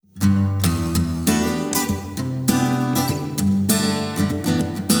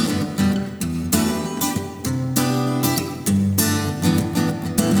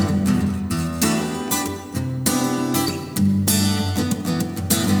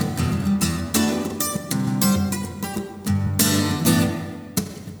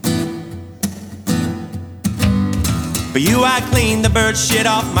For you I clean the bird shit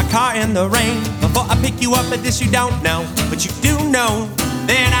off my car in the rain. Before I pick you up, but this you don't know. But you do know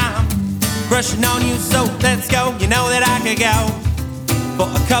that I'm crushing on you, so let's go. You know that I could go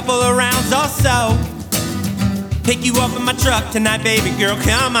for a couple of rounds or so. Pick you up in my truck tonight, baby girl.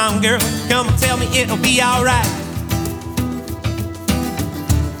 Come on, girl, come and tell me it'll be alright.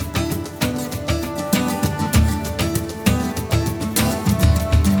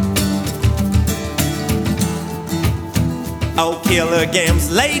 Oh, killer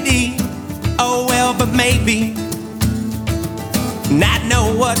games lady, oh well, but maybe not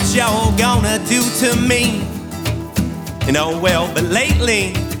know what you're gonna do to me. And oh well, but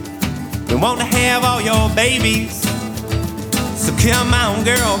lately we wanna have all your babies. So come on,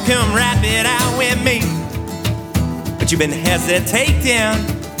 girl, come wrap it out with me. But you've been hesitating,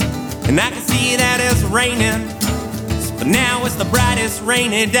 and I can see that it's raining. But now it's the brightest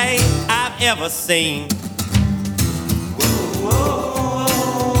rainy day I've ever seen.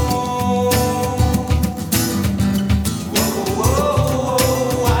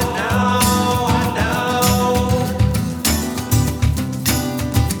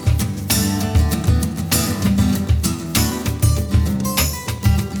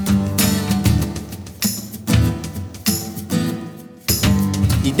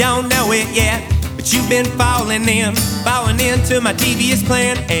 You don't know it yet, but you've been falling into my devious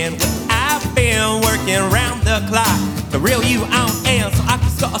plan. And I've been working round the clock to reel you on in, so I can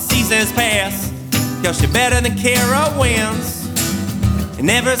score a season's pass. 'Cause you're better than Carowinds. And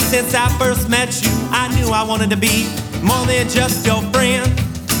ever since I first met you, I knew I wanted to be more than just your friend.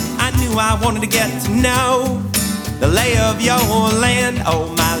 I knew I wanted to get to know the lay of your land. Oh,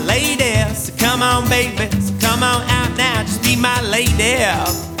 my lady, so come on, baby, so come on out now, just be my lady.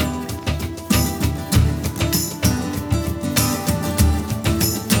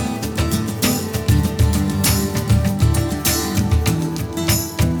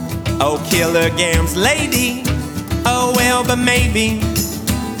 Oh, killer games lady, oh well, but maybe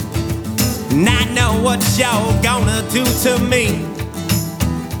not know what you're gonna do to me.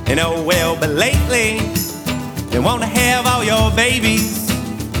 And oh well, but lately they wanna have all your babies.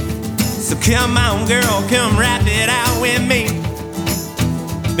 So come on, girl, come wrap it out with me.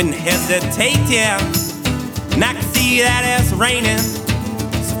 Been hesitating, and I can see that it's raining.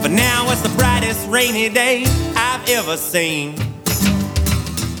 So for now, it's the brightest rainy day I've ever seen.